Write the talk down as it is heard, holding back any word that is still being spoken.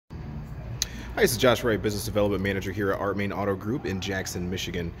Hi, this is Josh Wright, Business Development Manager here at Moehn Auto Group in Jackson,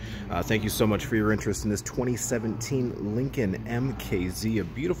 Michigan. Thank you so much for your interest in this 2017 Lincoln MKZ, a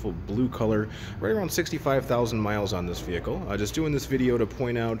beautiful blue color, right around 65,000 miles on this vehicle. Just doing this video to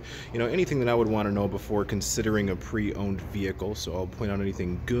point out, anything that I would want to know before considering a pre-owned vehicle. So I'll point out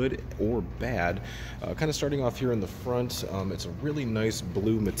anything good or bad. Kind of starting off here in the front, it's a really nice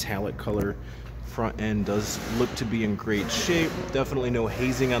blue metallic color. Front end does look to be in great shape. Definitely no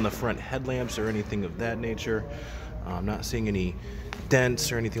hazing on the front headlamps or anything of that nature. I'm not seeing any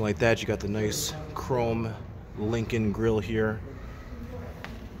dents or anything like that. You got the nice chrome Lincoln grille here.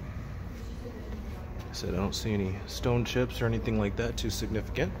 Like I said, I don't see any stone chips or anything like that too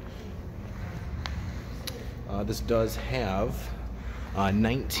significant. This does have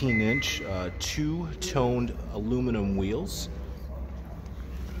 19-inch two-toned aluminum wheels.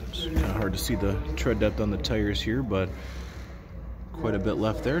 It's kind of hard to see the tread depth on the tires here, but quite a bit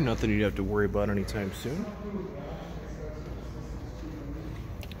left there. Nothing you'd have to worry about anytime soon.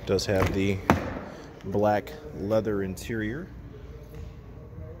 It does have the black leather interior. You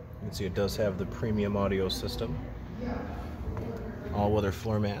can see it does have the premium audio system. All-weather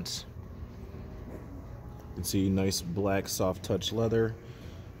floor mats. You can see nice black soft touch leather.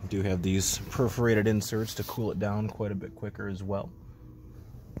 You do have these perforated inserts to cool it down quite a bit quicker as well.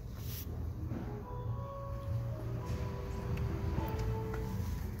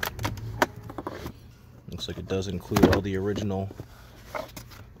 Looks like it does include all the original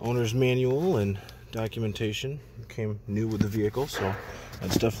owner's manual and documentation. It came new with the vehicle, so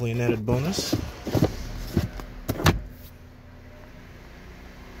that's definitely an added bonus.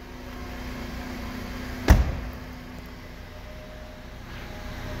 Not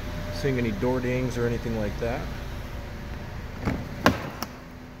seeing any door dings or anything like that.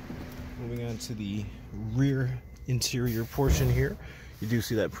 Moving on to the rear interior portion here. You do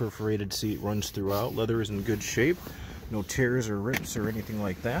see that perforated seat runs throughout. Leather is in good shape. No tears or rips or anything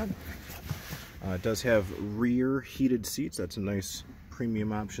like that. It does have rear heated seats. That's a nice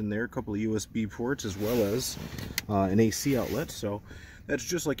premium option there. A couple of USB ports as well as an AC outlet. So that's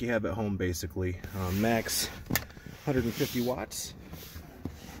just like you have at home basically. Max 150 watts.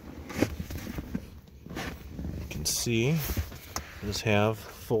 You can see it does have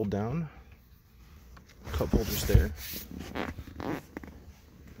fold down cup holders there.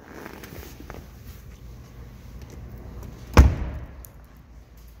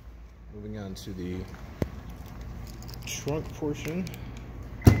 Moving on to the trunk portion.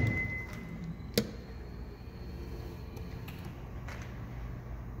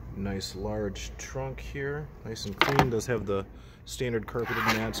 Nice large trunk here, nice and clean. Does have the standard carpeted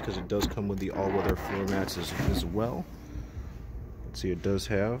mats because it does come with the all-weather floor mats as well. Let's see, it does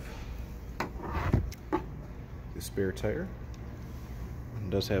have the spare tire. It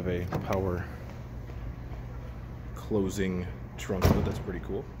does have a power closing trunk lid. That's pretty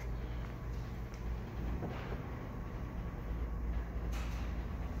cool.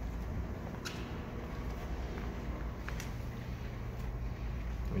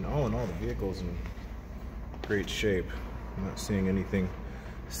 I mean, all in all, the vehicle's in great shape. I'm not seeing anything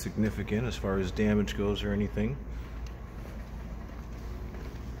significant as far as damage goes or anything.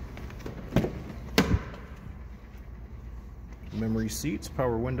 Memory seats,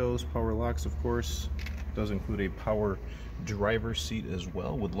 power windows, power locks, of course. It does include a power driver's seat as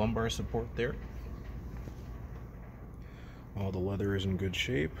well with lumbar support there. All the leather is in good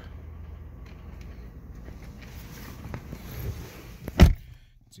shape.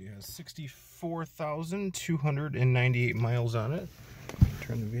 So it has 64,298 miles on it.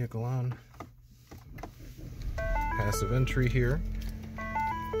 Turn the vehicle on. Passive entry here.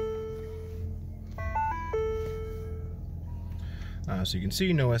 So you can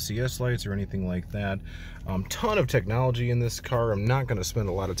see no SCS lights or anything like that. Ton of technology in this car. I'm not going to spend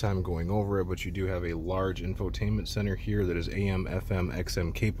a lot of time going over it, but you do have a large infotainment center here that is AM, FM,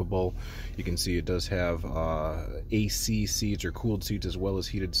 XM capable. You can see it does have AC seats or cooled seats as well as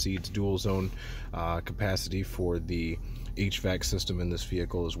heated seats, dual zone capacity for the HVAC system in this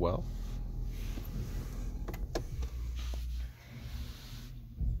vehicle as well. It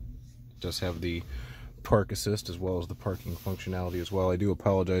does have the park assist as well as the parking functionality as well. I do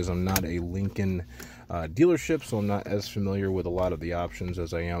apologize, I'm not a Lincoln dealership, so I'm not as familiar with a lot of the options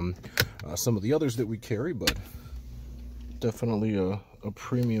as I am some of the others that we carry, but definitely a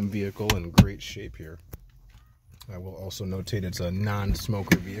premium vehicle in great shape here. I will also notate it's a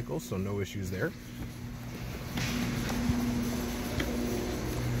non-smoker vehicle, so no issues there.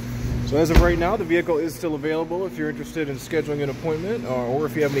 So as of right now, the vehicle is still available. If you're interested in scheduling an appointment, or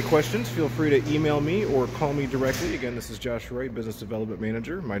if you have any questions, feel free to email me or call me directly. Again, this is Josh Wright, Business Development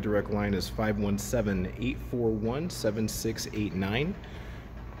Manager. My direct line is 517-841-7689.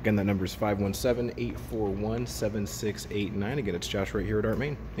 Again, that number is 517-841-7689. Again, it's Josh Wright here at Art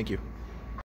Main. Thank you.